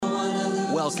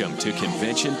Welcome to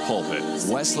Convention Pulpit,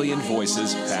 Wesleyan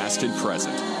Voices Past and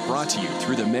Present, brought to you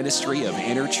through the Ministry of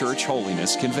Interchurch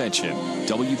Holiness Convention,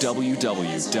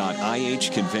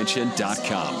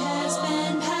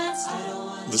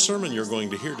 www.ihconvention.com. The sermon you're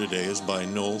going to hear today is by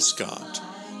Noel Scott,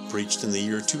 preached in the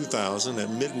year 2000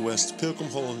 at Midwest Pilgrim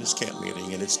Holiness Camp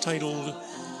Meeting, and it's titled,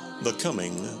 The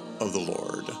Coming of the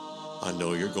Lord. I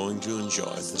know you're going to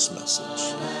enjoy this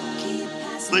message.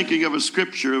 Thinking of a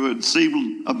scripture, it would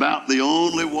seem about the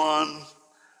only one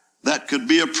that could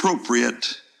be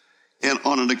appropriate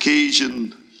on an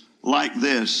occasion like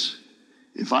this,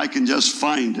 if I can just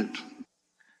find it.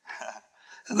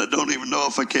 And I don't even know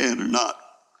if I can or not.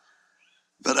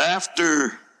 But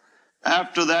after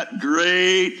that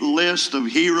great list of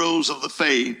heroes of the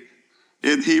faith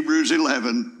in Hebrews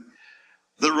 11,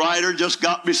 the writer just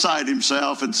got beside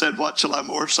himself and said, what shall I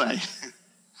more say?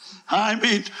 I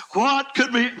mean, what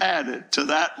could be added to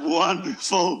that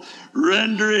wonderful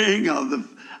rendering of the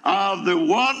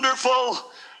wonderful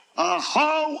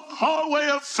hallway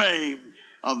of fame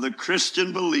of the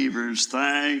Christian believers?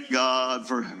 Thank God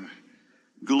forever.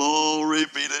 Glory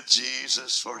be to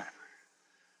Jesus forever.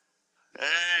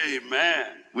 Amen.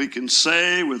 We can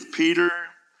say with Peter,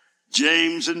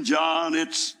 James, and John,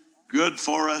 it's good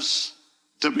for us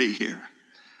to be here.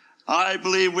 I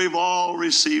believe we've all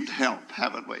received help,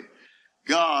 haven't we?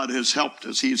 God has helped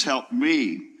us. He's helped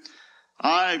me.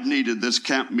 I've needed this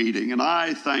camp meeting, and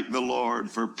I thank the Lord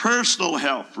for personal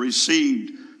help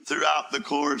received throughout the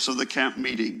course of the camp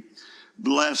meeting.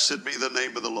 Blessed be the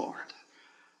name of the Lord.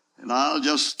 And I'll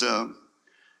just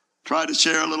try to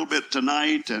share a little bit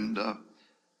tonight, and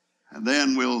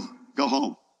then we'll go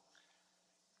home.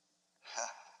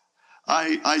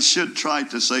 I should try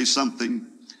to say something.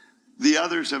 The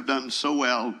others have done so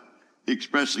well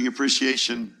expressing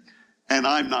appreciation, and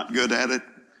I'm not good at it.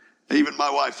 Even my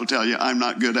wife will tell you I'm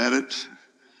not good at it.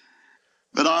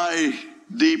 But I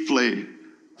deeply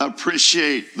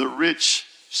appreciate the rich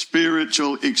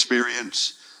spiritual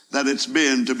experience that it's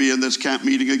been to be in this camp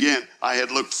meeting again. I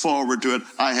had looked forward to it.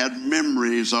 I had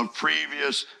memories of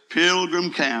previous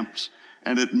pilgrim camps,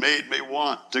 and it made me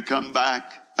want to come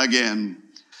back again.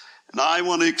 And I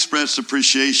want to express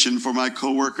appreciation for my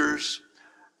co-workers.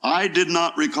 I did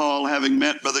not recall having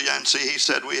met Brother Yancey. He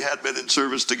said we had been in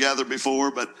service together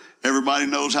before, but everybody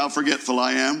knows how forgetful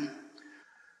I am.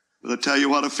 But I tell you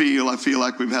what I feel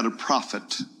like we've had a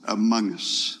prophet among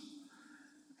us.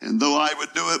 And though I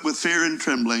would do it with fear and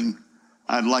trembling,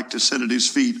 I'd like to sit at his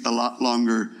feet a lot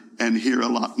longer and hear a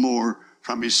lot more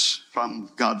from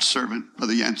God's servant,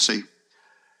 Brother Yancey.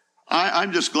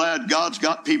 I'm just glad God's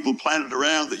got people planted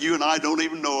around that you and I don't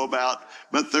even know about,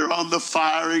 but they're on the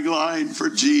firing line for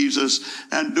Jesus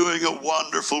and doing a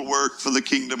wonderful work for the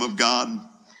kingdom of God.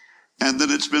 And then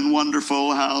it's been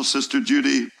wonderful how Sister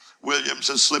Judy Williams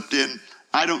has slipped in.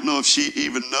 I don't know if she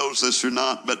even knows this or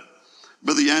not, but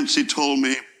Brother Yancey told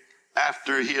me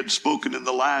after he had spoken in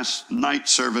the last night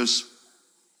service,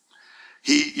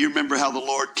 you remember how the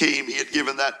Lord came, he had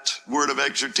given that word of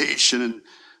exhortation, and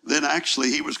then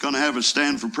actually he was going to have a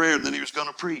stand for prayer, and then he was going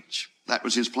to preach. That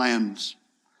was his plans.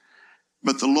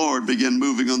 But the Lord began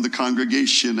moving on the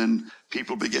congregation, and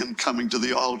people began coming to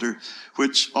the altar,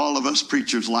 which all of us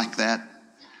preachers like that.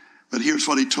 But here's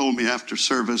what he told me after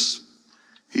service.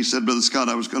 He said, Brother Scott,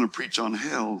 I was going to preach on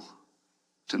hell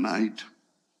tonight.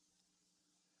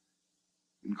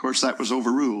 And of course that was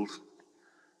overruled.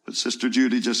 But Sister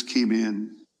Judy just came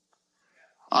in.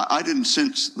 I didn't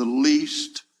sense the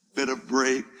least bit of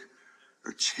break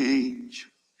or change.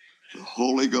 The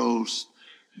Holy Ghost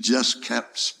just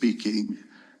kept speaking,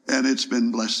 and it's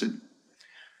been blessed.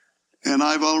 And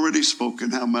I've already spoken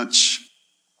how much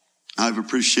I've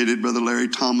appreciated Brother Larry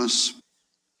Thomas.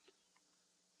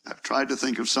 I've tried to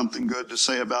think of something good to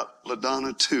say about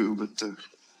LaDonna too, but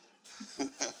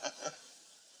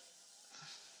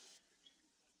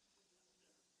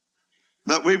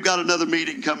but we've got another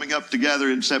meeting coming up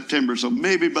together in September, so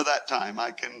maybe by that time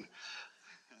I can.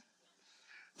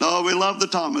 No, we love the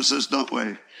Thomases, don't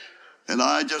we? And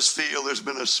I just feel there's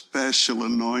been a special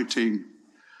anointing.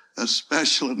 And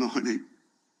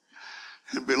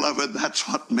beloved, that's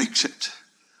what makes it.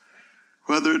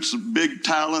 Whether it's big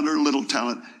talent or little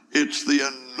talent, it's the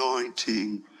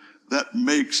anointing that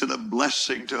makes it a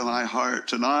blessing to my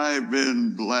heart. And I've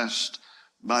been blessed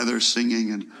by their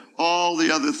singing and all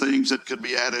the other things that could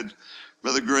be added.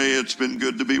 Brother Gray, it's been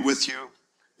good to be with you.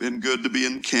 Been good to be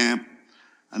in camp.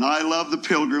 And I love the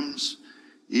pilgrims,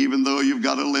 even though you've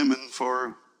got a lemon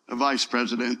for a vice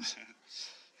president.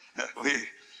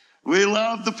 We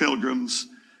love the pilgrims.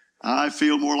 I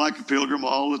feel more like a pilgrim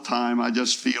all the time. I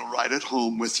just feel right at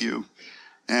home with you.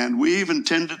 And we even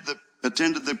tended the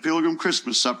attended the Pilgrim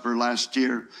Christmas Supper last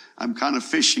year. I'm kind of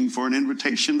fishing for an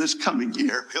invitation this coming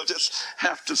year. We'll just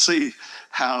have to see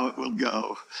how it will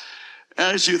go.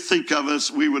 As you think of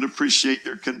us, we would appreciate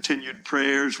your continued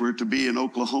prayers. We're to be in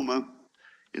Oklahoma.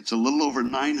 It's a little over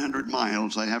 900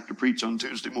 miles. I have to preach on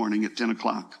Tuesday morning at 10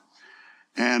 o'clock.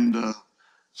 And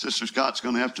Sister Scott's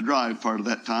going to have to drive part of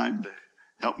that time to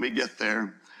help me get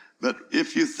there. But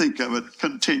if you think of it,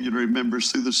 continue to remember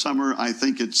us through the summer. I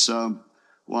think it's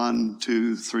 1,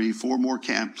 2, 3, 4 more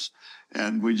camps.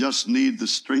 And we just need the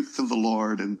strength of the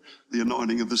Lord and the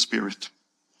anointing of the Spirit.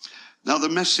 Now, the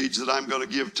message that I'm going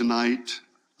to give tonight,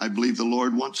 I believe the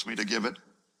Lord wants me to give it.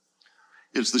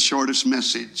 It's the shortest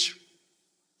message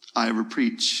I ever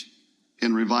preach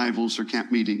in revivals or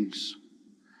camp meetings.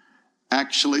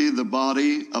 Actually, the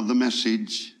body of the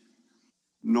message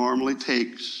normally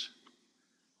takes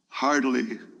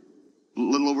hardly a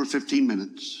little over 15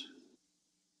 minutes.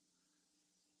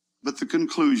 But the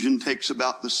conclusion takes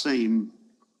about the same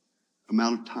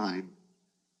amount of time.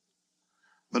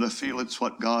 But I feel it's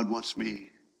what God wants me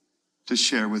to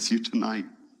share with you tonight.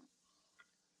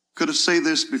 Could I say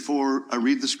this before I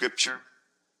read the scripture?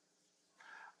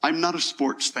 I'm not a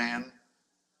sports fan.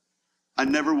 I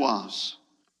never was.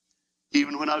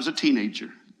 Even when I was a teenager,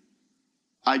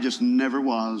 I just never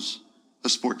was a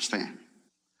sports fan.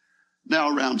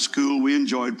 Now around school, we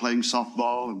enjoyed playing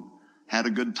softball and had a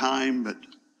good time, but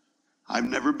I've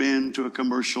never been to a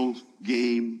commercial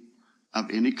game of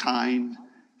any kind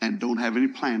and don't have any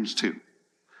plans to.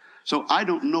 So I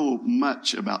don't know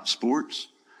much about sports.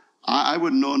 I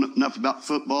wouldn't know enough about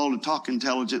football to talk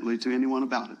intelligently to anyone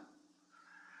about it.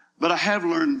 But I have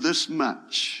learned this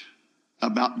much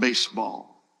about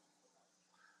baseball,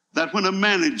 that when a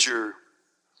manager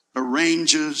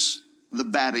arranges the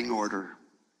batting order,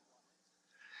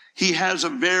 he has a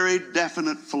very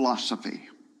definite philosophy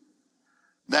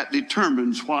that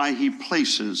determines why he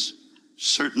places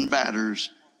certain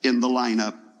batters in the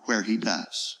lineup where he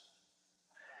does.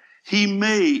 He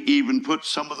may even put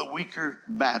some of the weaker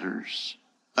batters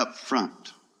up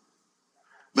front,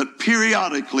 but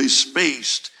periodically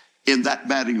spaced in that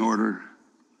batting order,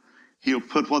 he'll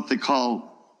put what they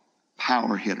call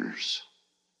power hitters.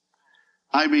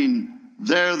 I mean,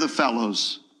 they're the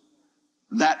fellows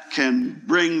that can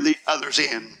bring the others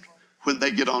in when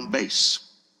they get on base.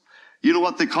 You know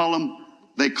what they call them?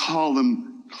 They call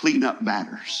them cleanup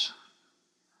batters.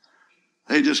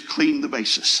 They just clean the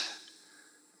bases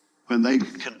when they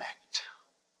connect.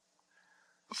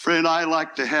 Friend, I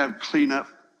like to have cleanup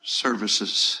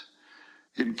services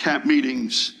in camp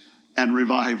meetings and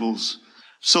revivals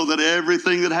so that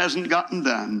everything that hasn't gotten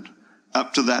done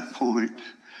up to that point,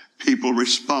 people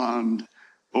respond,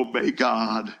 obey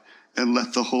God, and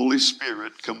let the Holy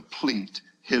Spirit complete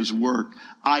his work.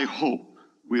 I hope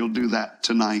we'll do that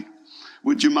tonight.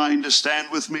 Would you mind to stand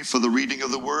with me for the reading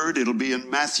of the word? It'll be in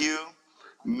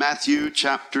Matthew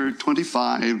chapter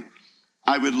 25.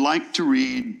 I would like to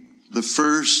read the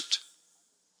first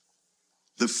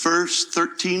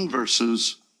 13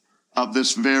 verses of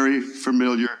this very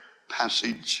familiar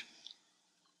passage.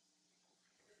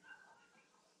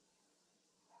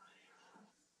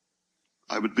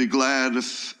 I would be glad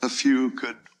if a few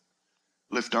could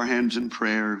lift our hands in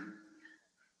prayer.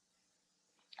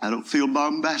 I don't feel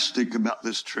bombastic about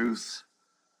this truth,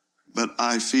 but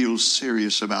I feel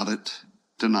serious about it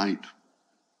tonight.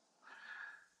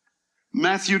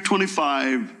 Matthew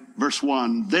 25, verse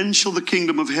 1. Then shall the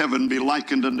kingdom of heaven be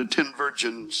likened unto 10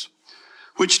 virgins,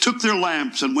 which took their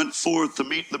lamps and went forth to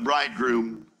meet the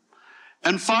bridegroom.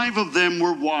 And 5 of them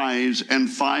were wise, and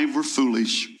 5 were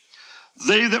foolish.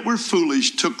 They that were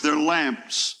foolish took their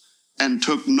lamps, and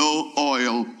took no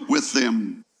oil with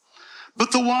them.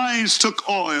 But the wise took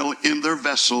oil in their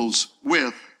vessels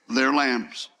with their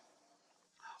lamps.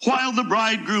 While the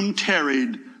bridegroom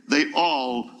tarried, they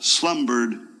all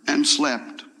slumbered and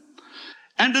slept.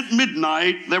 And at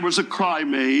midnight there was a cry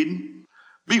made,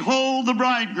 Behold, the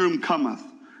bridegroom cometh.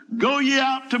 Go ye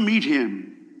out to meet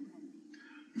him.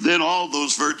 Then all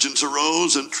those virgins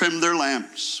arose and trimmed their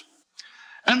lamps.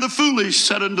 And the foolish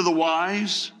said unto the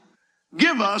wise,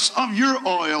 Give us of your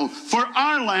oil, for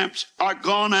our lamps are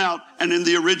gone out. And in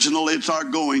the original, it's are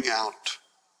going out.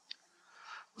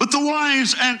 But the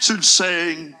wise answered,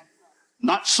 saying,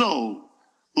 Not so,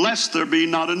 lest there be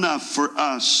not enough for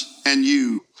us and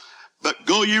you. But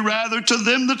go ye rather to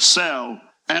them that sell,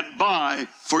 and buy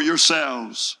for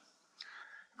yourselves.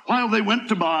 While they went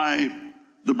to buy,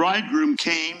 the bridegroom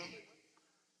came.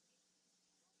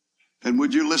 And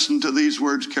would you listen to these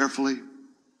words carefully?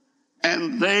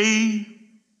 And they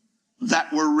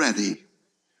that were ready.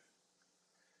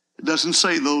 It doesn't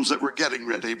say those that were getting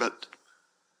ready, but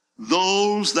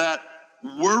those that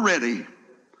were ready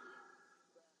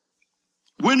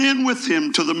went in with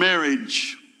him to the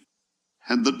marriage,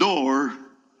 and the door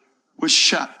was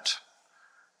shut.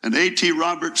 And A.T.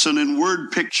 Robertson in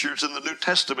Word Pictures in the New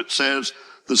Testament says,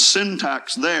 the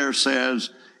syntax there says,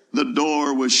 the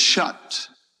door was shut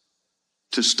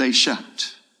to stay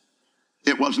shut.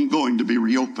 It wasn't going to be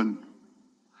reopened.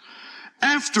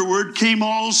 Afterward came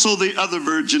also the other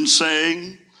virgins,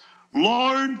 saying,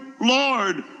 Lord,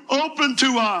 Lord, open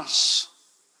to us.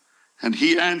 And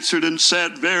he answered and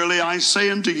said, Verily I say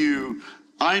unto you,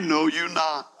 I know you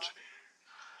not.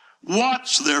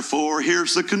 Watch therefore,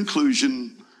 here's the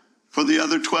conclusion for the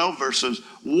other 12 verses.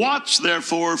 Watch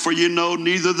therefore, for ye know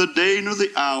neither the day nor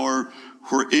the hour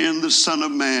wherein the Son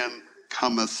of Man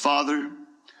cometh. Father,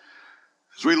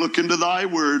 as we look into thy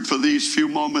word for these few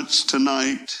moments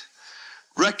tonight,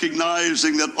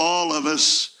 recognizing that all of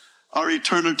us are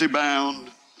eternity bound,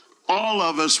 all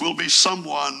of us will be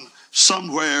someone,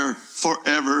 somewhere,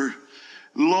 forever.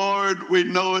 Lord, we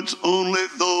know it's only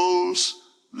those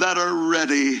that are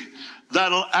ready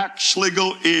that'll actually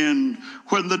go in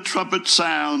when the trumpet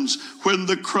sounds, when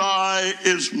the cry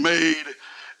is made.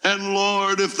 And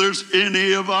Lord, if there's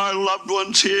any of our loved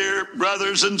ones here,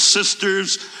 brothers and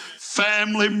sisters,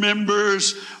 family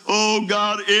members, oh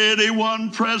God,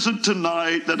 anyone present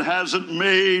tonight that hasn't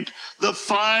made the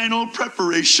final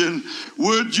preparation,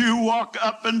 would you walk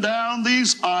up and down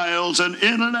these aisles and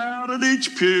in and out at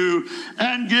each pew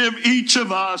and give each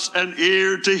of us an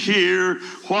ear to hear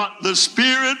what the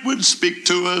Spirit would speak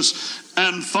to us.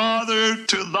 And Father,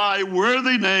 to thy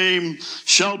worthy name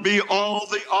shall be all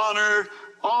the honor,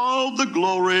 all the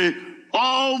glory,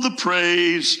 all the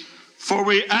praise, for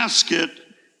we ask it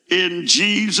in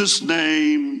Jesus'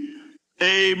 name.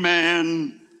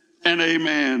 Amen and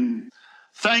amen.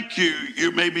 Thank you.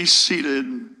 You may be seated.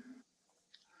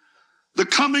 The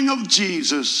coming of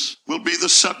Jesus will be the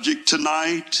subject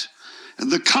tonight,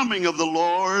 and the coming of the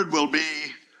Lord will be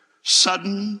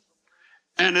sudden,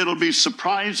 and it'll be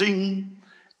surprising,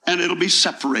 and it'll be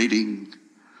separating.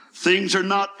 Things are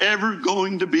not ever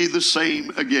going to be the same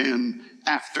again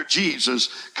after Jesus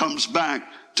comes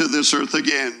back to this earth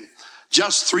again.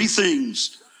 Just three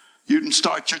things. You can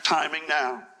start your timing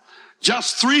now.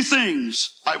 Just three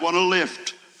things I want to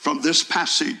lift from this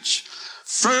passage.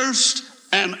 First,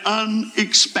 an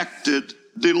unexpected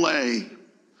delay.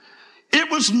 It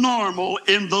was normal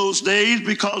in those days,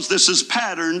 because this is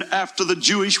patterned after the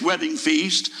Jewish wedding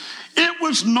feast. It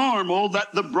was normal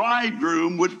that the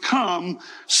bridegroom would come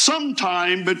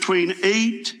sometime between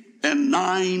 8 and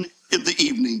 9 in the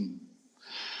evening.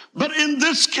 But in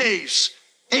this case,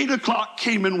 8 o'clock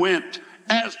came and went,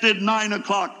 as did 9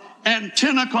 o'clock and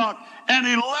 10 o'clock and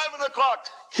 11 o'clock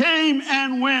came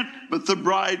and went, but the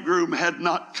bridegroom had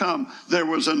not come. There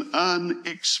was an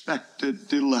unexpected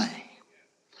delay.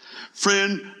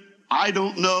 Friend, I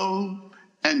don't know,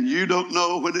 and you don't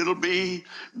know when it'll be.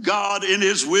 God in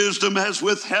his wisdom has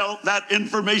withheld that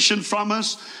information from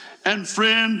us. And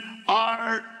friend,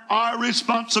 our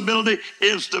responsibility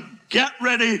is to get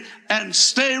ready and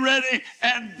stay ready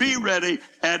and be ready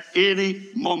at any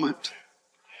moment.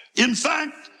 In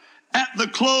fact, at the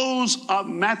close of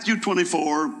Matthew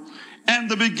 24 and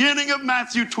the beginning of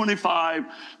Matthew 25,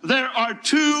 there are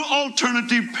two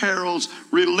alternative perils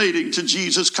relating to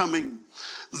Jesus coming.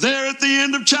 There at the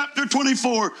end of chapter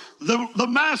 24, the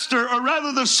master, or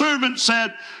rather the servant,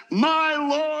 said, "My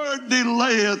Lord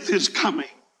delayeth his coming."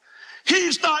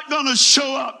 He's not going to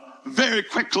show up very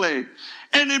quickly.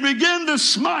 And he began to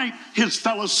smite his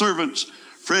fellow servants.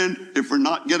 Friend, if we're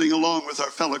not getting along with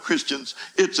our fellow Christians,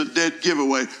 it's a dead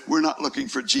giveaway. We're not looking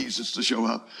for Jesus to show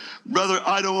up. Brother,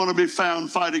 I don't want to be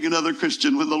found fighting another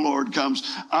Christian when the Lord comes.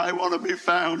 I want to be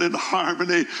found in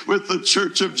harmony with the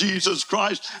church of Jesus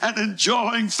Christ and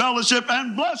enjoying fellowship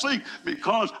and blessing,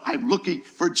 because I'm looking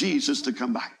for Jesus to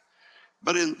come back.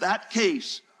 But in that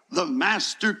case, the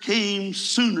master came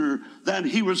sooner than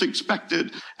he was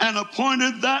expected and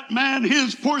appointed that man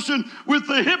his portion with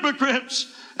the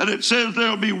hypocrites. And it says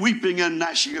there'll be weeping and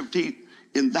gnashing of teeth.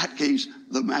 In that case,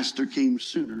 the master came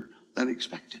sooner than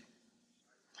expected.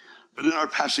 But in our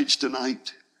passage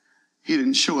tonight, he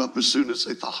didn't show up as soon as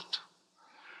they thought.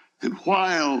 And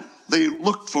while they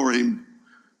looked for him,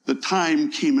 the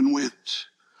time came and went.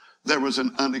 There was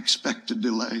an unexpected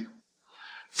delay.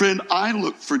 Friend, I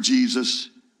look for Jesus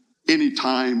any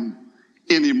time,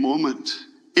 any moment,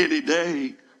 any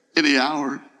day, any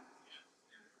hour.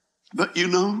 But you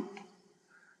know,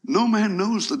 no man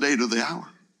knows the date or the hour.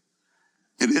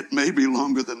 And it may be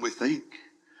longer than we think.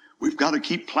 We've got to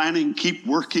keep planning, keep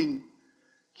working,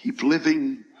 keep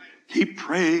living, keep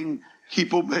praying,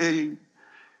 keep obeying.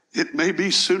 It may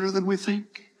be sooner than we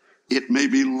think. It may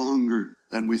be longer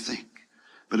than we think.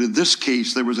 But in this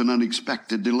case, there was an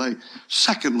unexpected delay.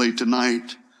 Secondly,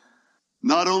 tonight,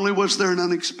 not only was there an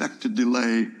unexpected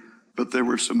delay, but there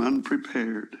were some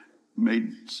unprepared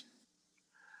maidens.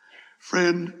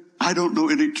 Friend, I don't know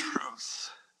any truth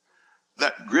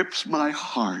that grips my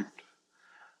heart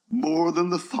more than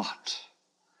the thought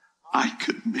I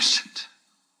could miss it.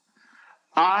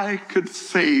 I could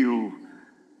fail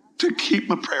to keep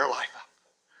my prayer life up.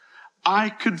 I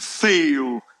could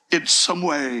fail in some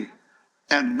way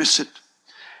and miss it.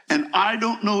 And I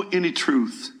don't know any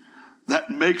truth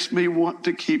that makes me want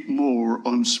to keep more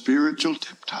on spiritual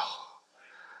tiptoe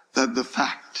than the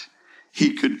fact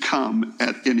he could come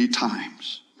at any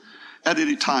times. At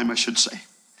any time, I should say.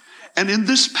 And in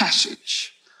this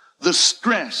passage, the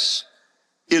stress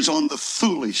is on the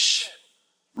foolish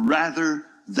rather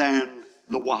than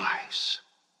the wise.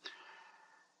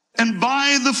 And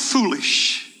by the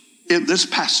foolish in this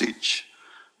passage,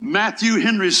 Matthew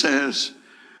Henry says,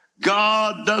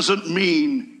 God doesn't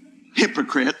mean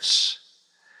hypocrites.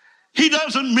 He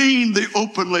doesn't mean the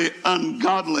openly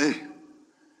ungodly.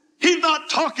 He's not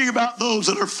talking about those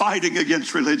that are fighting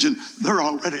against religion. They're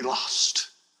already lost.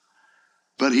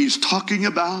 But he's talking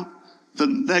about the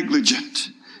negligent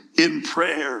in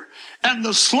prayer and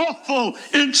the slothful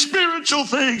in spiritual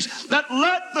things that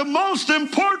let the most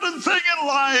important thing in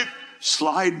life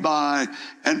slide by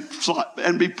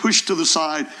and be pushed to the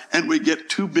side, and we get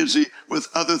too busy with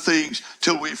other things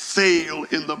till we fail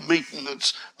in the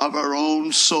maintenance of our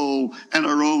own soul and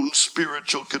our own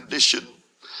spiritual condition.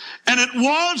 And it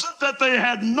wasn't that they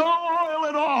had no oil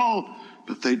at all,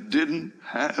 but they didn't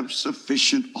have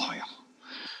sufficient oil.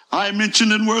 I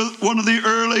mentioned in one of the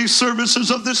early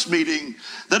services of this meeting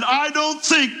that I don't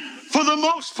think, for the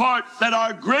most part, that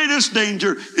our greatest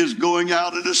danger is going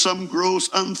out into some gross,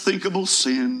 unthinkable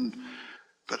sin,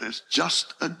 but it's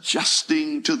just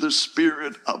adjusting to the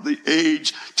spirit of the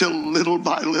age till little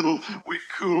by little we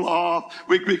cool off,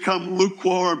 we become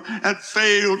lukewarm and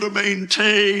fail to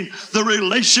maintain the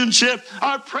relationship,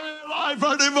 our prayer life,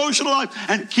 our devotional life,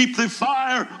 and keep the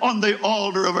fire on the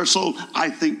altar of our soul. I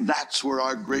think that's where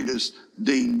our greatest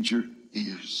danger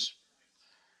is.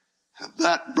 And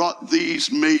that brought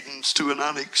these maidens to an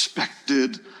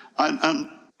unexpected,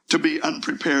 to be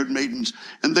unprepared maidens.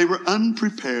 And they were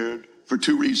unprepared for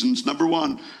two reasons. Number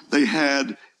one, they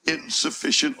had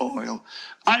insufficient oil.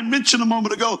 I mentioned a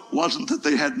moment ago, wasn't that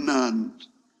they had none,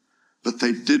 but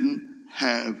they didn't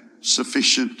have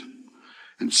sufficient.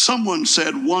 And someone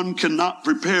said one cannot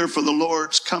prepare for the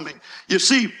Lord's coming. You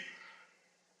see,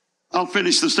 I'll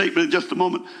finish the statement in just a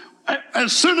moment.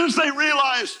 As soon as they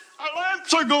realized our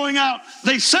lamps are going out,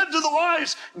 they said to the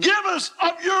wise, give us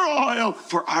of your oil,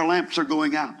 for our lamps are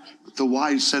going out. But the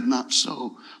wise said, not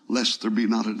so, lest there be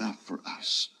not enough for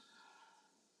us.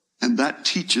 And that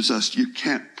teaches us you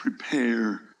can't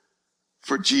prepare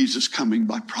for Jesus coming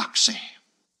by proxy.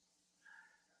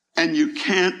 And you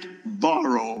can't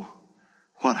borrow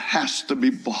what has to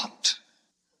be bought.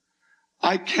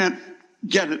 I can't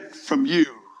get it from you,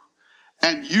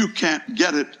 and you can't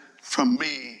get it from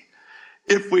me.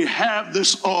 If we have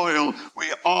this oil, we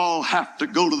all have to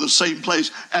go to the same place,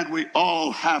 and we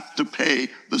all have to pay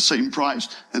the same price.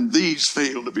 And these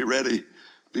fail to be ready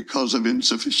because of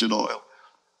insufficient oil.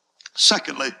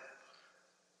 Secondly,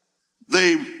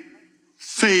 they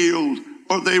failed,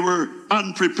 or they were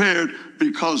unprepared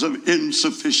because of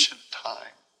insufficient time.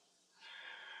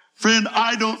 Friend,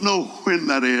 I don't know when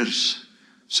that is.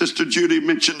 Sister Judy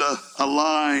mentioned a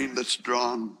line that's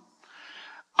drawn.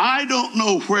 I don't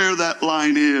know where that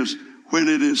line is when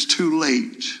it is too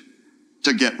late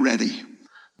to get ready.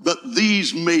 But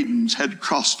these maidens had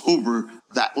crossed over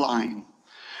that line.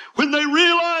 When they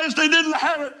realized they didn't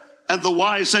have it, and the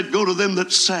wise said, go to them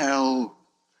that sell,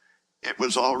 it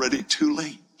was already too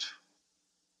late.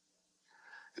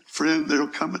 And friend, there'll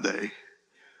come a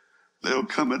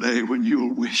day when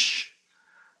you'll wish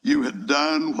you had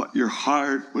done what your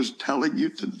heart was telling you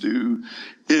to do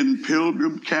in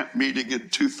Pilgrim Camp Meeting in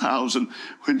 2000,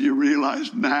 when you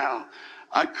realized now,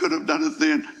 I could have done it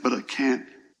then, but I can't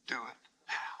do it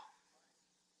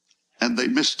now. And they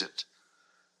missed it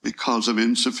because of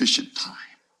insufficient time.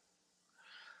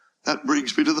 That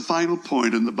brings me to the final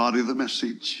point in the body of the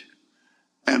message: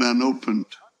 an unopened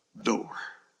door.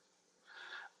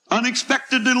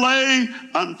 Unexpected delay,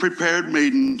 unprepared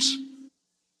maidens,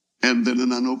 and then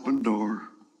an unopened door.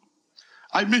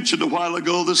 I mentioned a while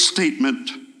ago the statement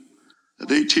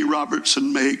that A.T.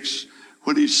 Robertson makes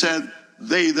when he said,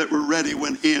 they that were ready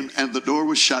went in and the door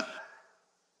was shut,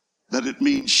 that it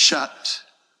means shut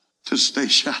to stay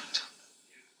shut.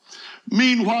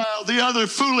 Meanwhile, the other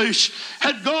foolish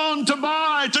had gone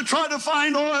to try to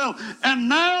find oil. And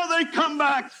now they come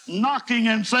back knocking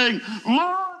and saying,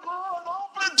 Lord, Lord,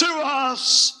 open to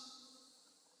us.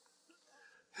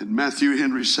 And Matthew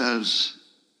Henry says,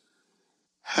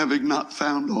 having not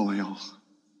found oil,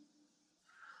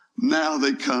 now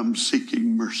they come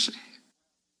seeking mercy.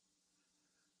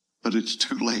 But it's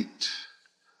too late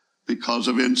because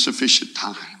of insufficient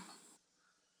time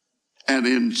and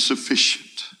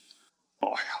insufficient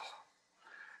oil.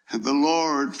 And the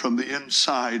Lord from the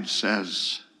inside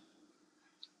says,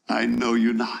 I know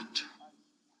you not.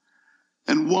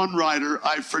 And one writer,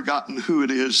 I've forgotten who it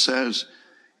is, says,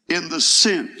 in the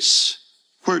sense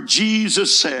where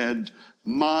Jesus said,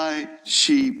 my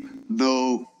sheep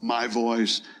know my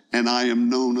voice, and I am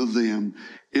known of them.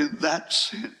 In that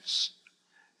sense,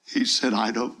 he said,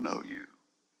 I don't know you.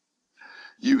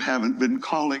 You haven't been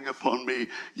calling upon me.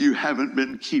 You haven't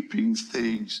been keeping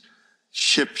things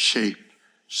ship-shape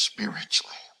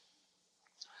spiritually.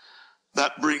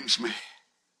 That brings me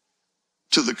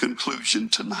to the conclusion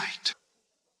tonight.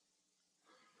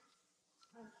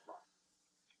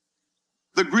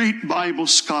 The great Bible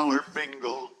scholar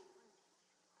Bingle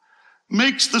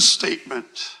makes the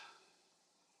statement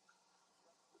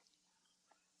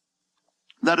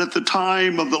that at the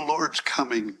time of the Lord's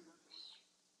coming,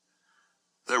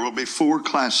 there will be 4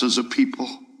 classes of people.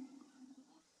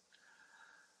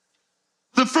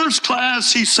 The first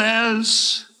class, he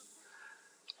says,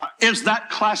 is that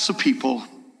class of people,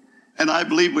 and I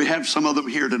believe we have some of them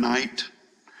here tonight.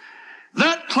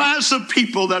 That class of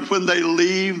people that when they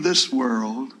leave this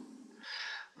world,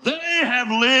 they have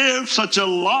lived such a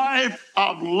life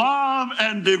of love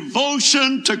and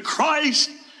devotion to Christ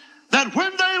that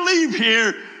when they leave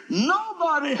here,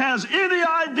 nobody has any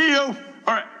idea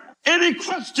or any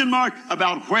question mark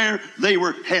about where they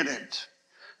were headed.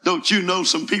 Don't you know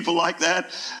some people like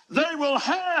that? They will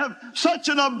have such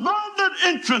an abundant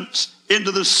entrance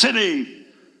into the city.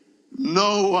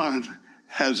 No one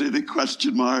has any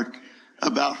question mark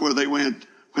about where they went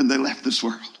when they left this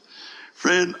world.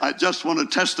 Friend, I just want to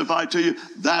testify to you,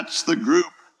 that's the group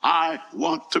I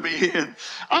want to be in.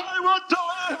 I want to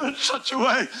live in such a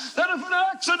way that if an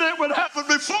accident would happen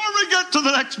before we get to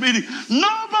the next meeting,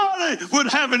 nobody would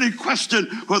have any question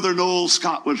whether Noel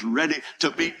Scott was ready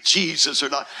to meet Jesus or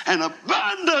not. An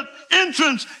abundant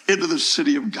entrance into the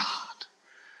city of God.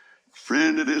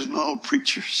 Friend, it isn't all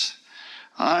preachers.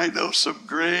 I know some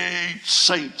great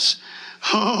saints,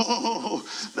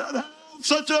 that have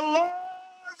such a long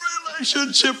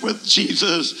relationship with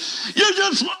Jesus. You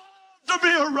just love to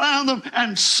be around them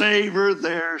and savor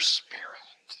their spirit.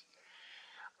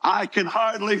 I can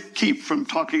hardly keep from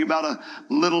talking about a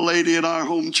little lady in our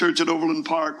home church at Overland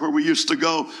Park where we used to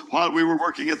go while we were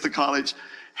working at the college.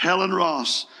 Helen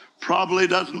Ross probably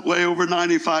doesn't weigh over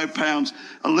 95 pounds.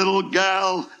 A little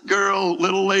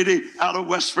little lady out of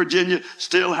West Virginia,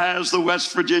 still has the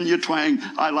West Virginia twang.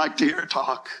 I like to hear her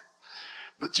talk.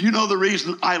 But you know the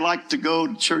reason I like to go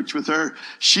to church with her?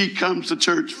 She comes to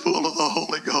church full of the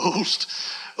Holy Ghost.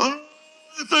 Oh,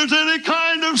 if there's any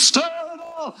kind of stir at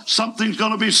all, something's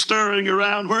going to be stirring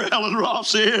around where Helen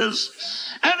Ross is.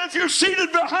 And if you're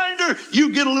seated behind her,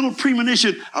 you get a little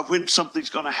premonition of when something's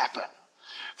going to happen.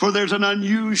 For there's an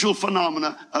unusual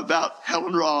phenomena about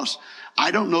Helen Ross.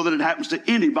 I don't know that it happens to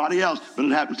anybody else, but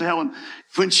it happens to Helen.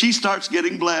 When she starts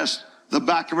getting blessed, the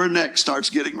back of her neck starts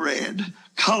getting red.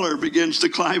 Color begins to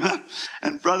climb up.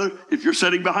 And brother, if you're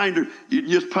sitting behind her, you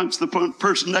just punch the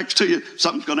person next to you,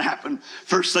 something's going to happen.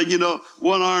 First thing you know,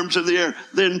 one arm's in the air,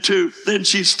 then two, then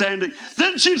she's standing,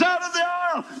 then she's out of the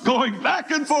aisle, going back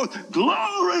and forth,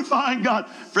 glorifying God.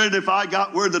 Friend, if I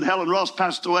got word that Helen Ross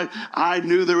passed away, I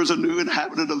knew there was a new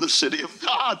inhabitant of the city of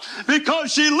God,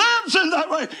 because she lives in that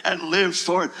way and lives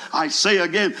for it. I say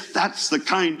again, that's the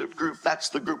kind of group, that's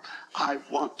the group I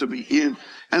want to be in.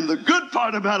 And the good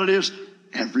part about it is,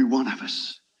 every one of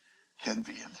us can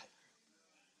be in it.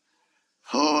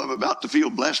 Oh, I'm about to feel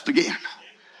blessed again.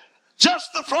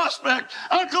 Just the prospect.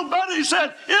 Uncle Buddy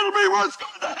said it'll be worth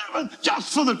going to heaven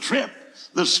just for the trip,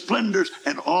 the splendors,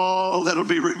 and all that'll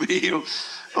be revealed.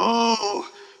 Oh,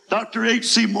 Dr.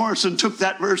 H.C. Morrison took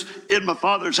that verse, in my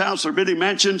Father's house are many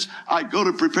mansions, I go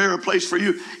to prepare a place for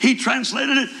you. He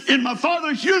translated it, in my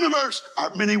Father's universe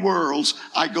are many worlds,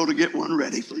 I go to get one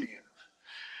ready for you.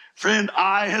 Friend,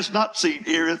 eye has not seen,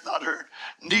 ear hath not heard,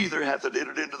 neither hath it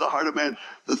entered into the heart of man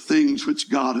the things which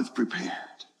God hath prepared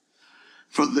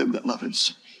for them that love him.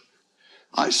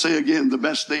 I say again, the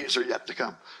best days are yet to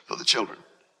come for the children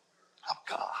of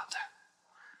God.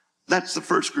 That's the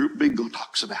first group Bingo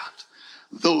talks about.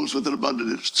 Those with an abundant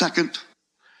interest. Second,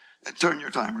 and turn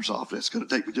your timers off. It's going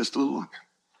to take me just a little longer.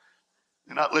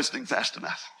 You're not listening fast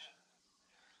enough.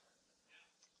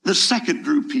 The second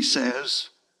group, he says,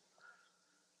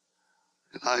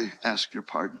 and I ask your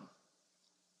pardon.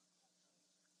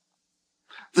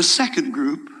 The second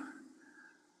group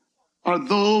are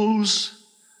those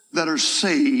that are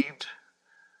saved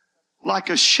like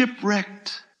a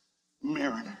shipwrecked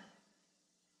mariner.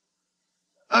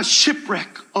 A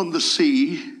shipwreck on the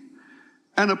sea,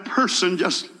 and a person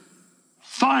just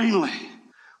finally,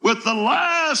 with the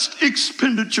last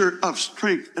expenditure of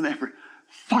strength and effort,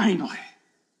 finally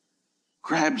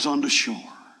grabs onto shore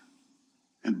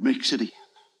and makes it in.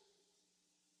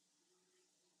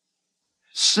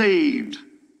 Saved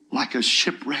like a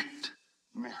shipwrecked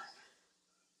mariner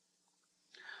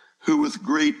who with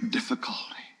great difficulty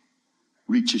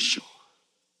reaches shore.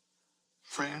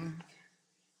 Friend,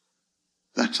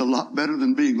 that's a lot better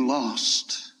than being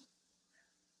lost.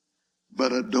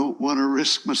 But I don't want to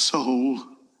risk my soul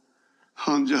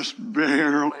on just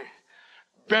barely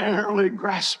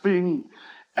grasping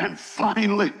and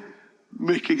finally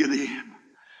making it in.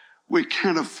 We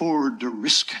can't afford to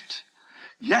risk it.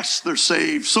 Yes, they're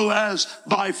saved, so as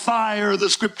by fire,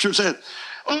 the scripture said.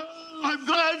 Oh, I'm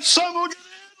glad some will get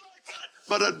in like that,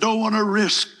 but I don't want to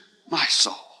risk my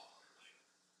soul.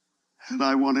 And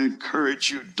I want to encourage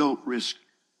you, don't risk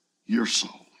your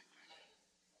soul.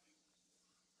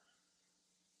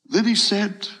 Then he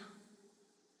said,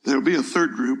 there'll be a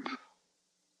third group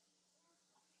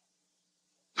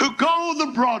who go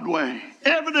the broad way,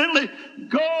 evidently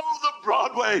go the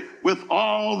broad way with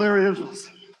all there is,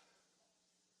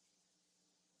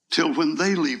 till when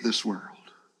they leave this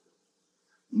world,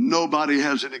 nobody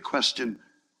has any question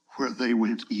where they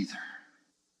went either.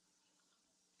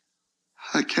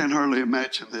 I can hardly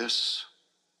imagine this,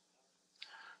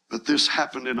 but this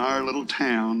happened in our little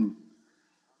town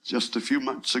just a few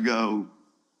months ago.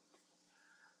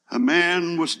 A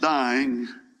man was dying,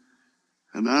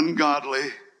 an ungodly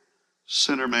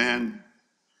sinner man,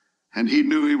 and he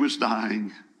knew he was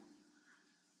dying.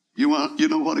 You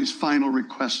know what his final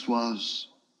request was?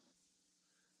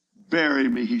 Bury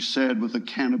me, he said, with a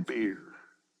can of beer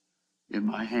in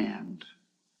my hand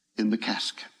in the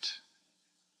casket.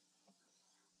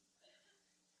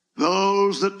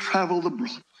 Those that travel the broad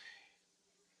way,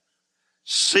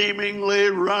 seemingly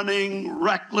running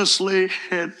recklessly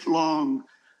headlong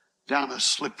down a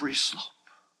slippery slope,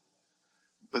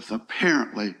 with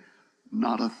apparently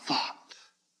not a thought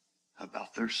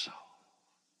about their soul.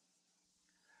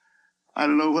 I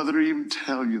don't know whether to even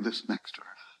tell you this next or not.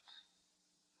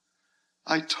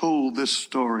 I told this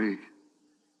story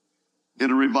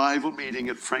in a revival meeting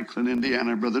at Franklin,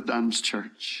 Indiana, Brother Dunn's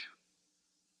church.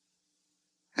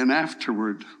 And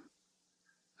afterward,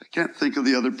 I can't think of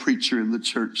the other preacher in the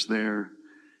church there.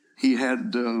 He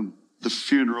had the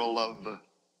funeral of,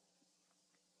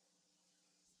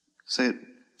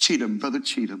 Cheatham, Brother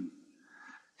Cheatham.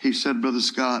 He said, Brother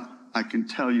Scott, I can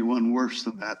tell you one worse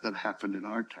than that happened in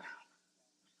our town.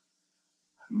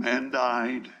 A man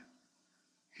died.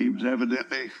 He was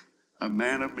evidently a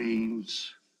man of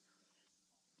means.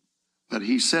 But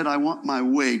he said, I want my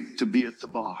wake to be at the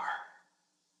bar.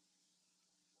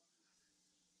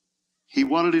 He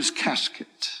wanted his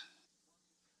casket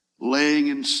laying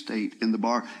in state in the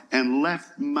bar and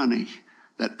left money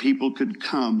that people could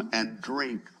come and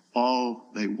drink all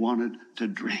they wanted to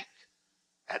drink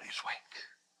at his wake.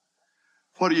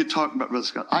 What are you talking about, Brother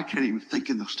Scott? I can't even think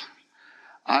in those terms.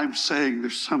 I'm saying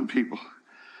there's some people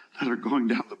that are going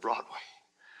down the Broadway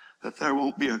that there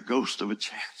won't be a ghost of a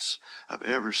chance of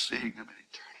ever seeing them in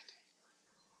eternity.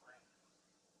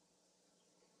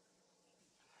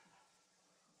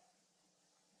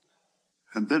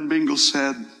 And then Bingle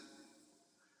said,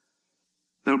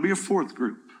 there'll be a fourth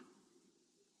group.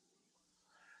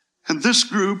 And this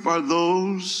group are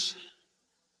those,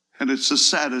 and it's the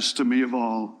saddest to me of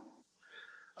all,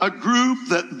 a group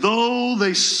that though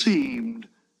they seemed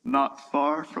not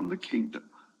far from the kingdom,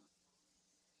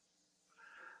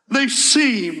 they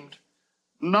seemed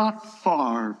not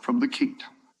far from the kingdom,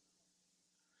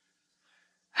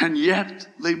 and yet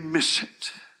they miss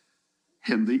it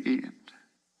in the end.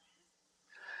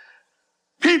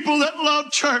 People that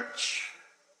love church,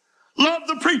 love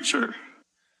the preacher,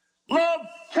 love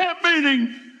camp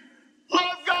meeting,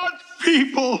 love God's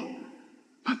people,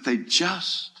 but they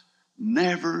just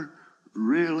never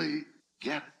really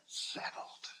get settled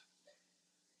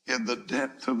in the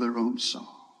depth of their own soul.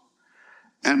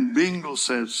 And Bingle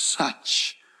says,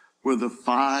 such were the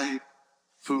 5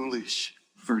 foolish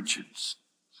virgins.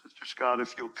 Sister Scott,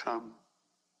 if you'll come.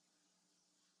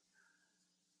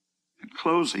 In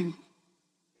closing,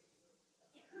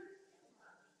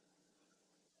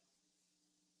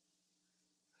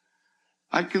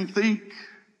 I can think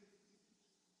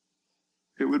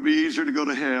it would be easier to go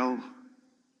to hell,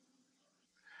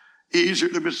 easier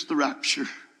to miss the rapture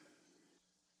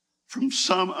from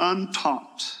some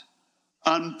untaught,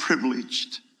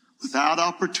 unprivileged, without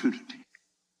opportunity.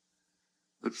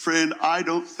 But friend, I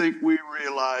don't think we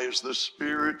realize the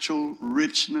spiritual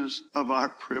richness of our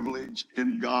privilege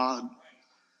in God.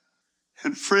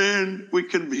 And friend, we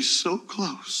can be so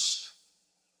close,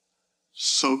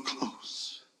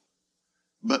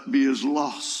 but be as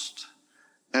lost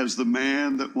as the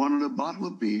man that wanted a bottle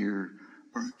of beer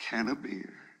or a can of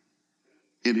beer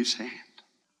in his hand.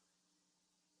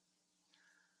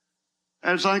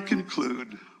 As I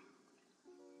conclude,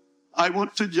 I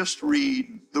want to just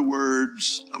read the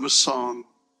words of a song.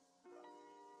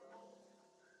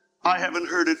 I haven't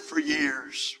heard it for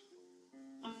years,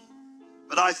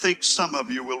 but I think some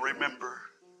of you will remember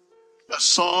a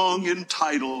song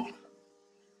entitled,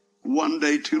 "One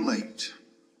Day Too Late."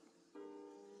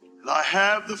 And I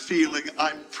have the feeling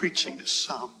I'm preaching to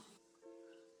some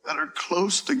that are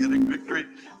close to getting victory,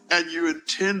 and you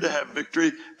intend to have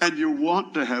victory, and you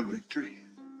want to have victory.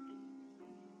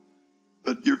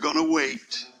 But you're going to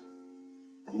wait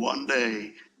one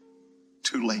day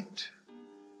too late.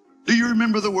 Do you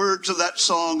remember the words of that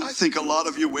song? I think a lot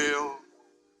of you will.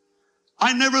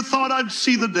 I never thought I'd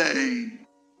see the day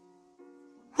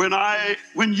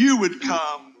when you would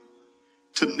come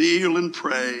to kneel and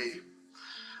pray.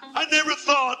 I never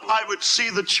thought I would see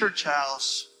the church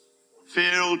house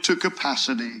filled to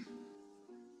capacity.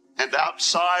 And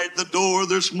outside the door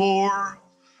there's more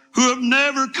who have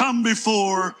never come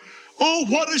before. Oh,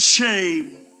 what a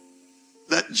shame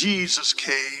that Jesus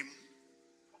came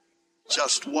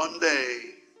just one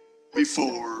day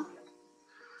before.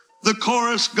 The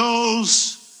chorus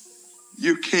goes,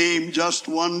 you came just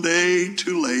one day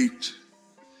too late.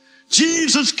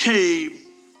 Jesus came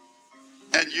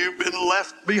and you've been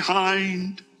left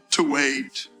behind to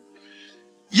wait.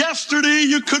 Yesterday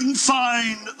you couldn't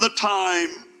find the time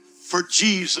for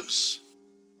Jesus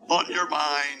on your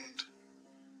mind.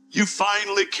 You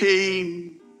finally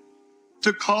came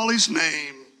to call his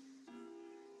name,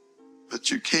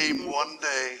 but you came one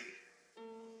day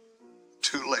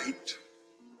too late.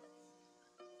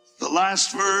 The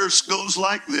last verse goes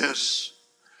like this.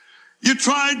 You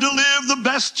tried to live the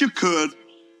best you could,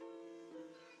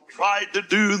 tried to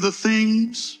do the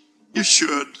things you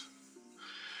should.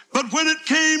 But when it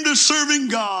came to serving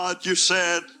God, you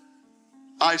said,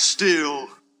 I still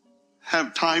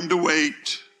have time to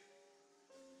wait.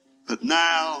 But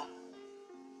now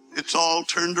it's all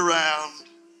turned around.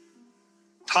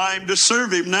 Time to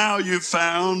serve him now you've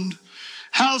found.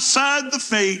 How sad the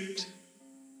fate.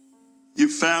 You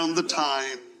found the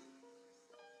time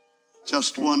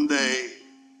just one day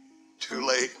too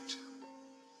late.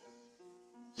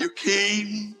 You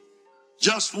came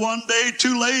just one day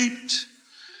too late.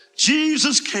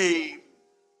 Jesus came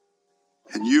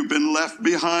and you've been left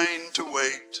behind to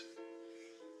wait.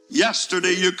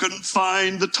 Yesterday you couldn't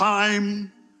find the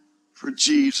time for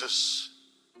Jesus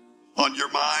on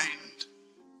your mind.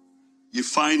 You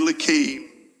finally came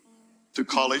to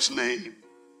call his name.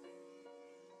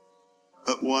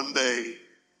 But one day,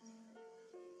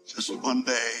 just one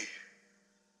day,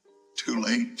 too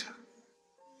late.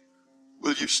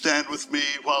 Will you stand with me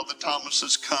while the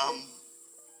Thomases come?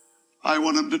 I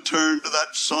want them to turn to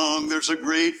that song, There's a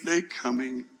Great Day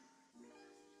Coming.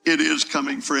 It is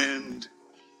coming, friend.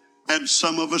 And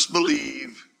some of us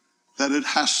believe that it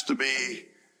has to be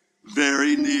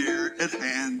very near at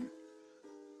hand.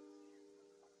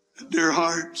 Dear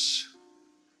hearts,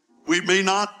 we may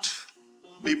not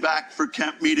be back for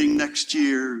camp meeting next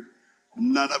year.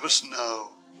 None of us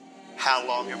know how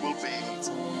long it will be.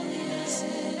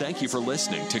 Thank you for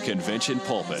listening to Convention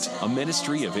Pulpit, a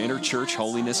ministry of Interchurch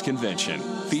Holiness Convention,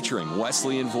 featuring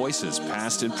Wesleyan voices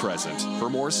past and present. For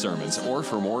more sermons or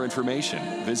for more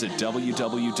information, visit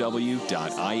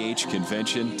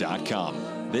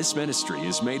www.ihconvention.com. This ministry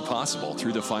is made possible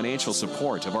through the financial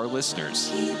support of our listeners.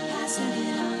 Keep passing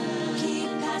it on, keep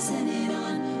passing it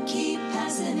on, keep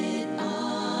passing it on.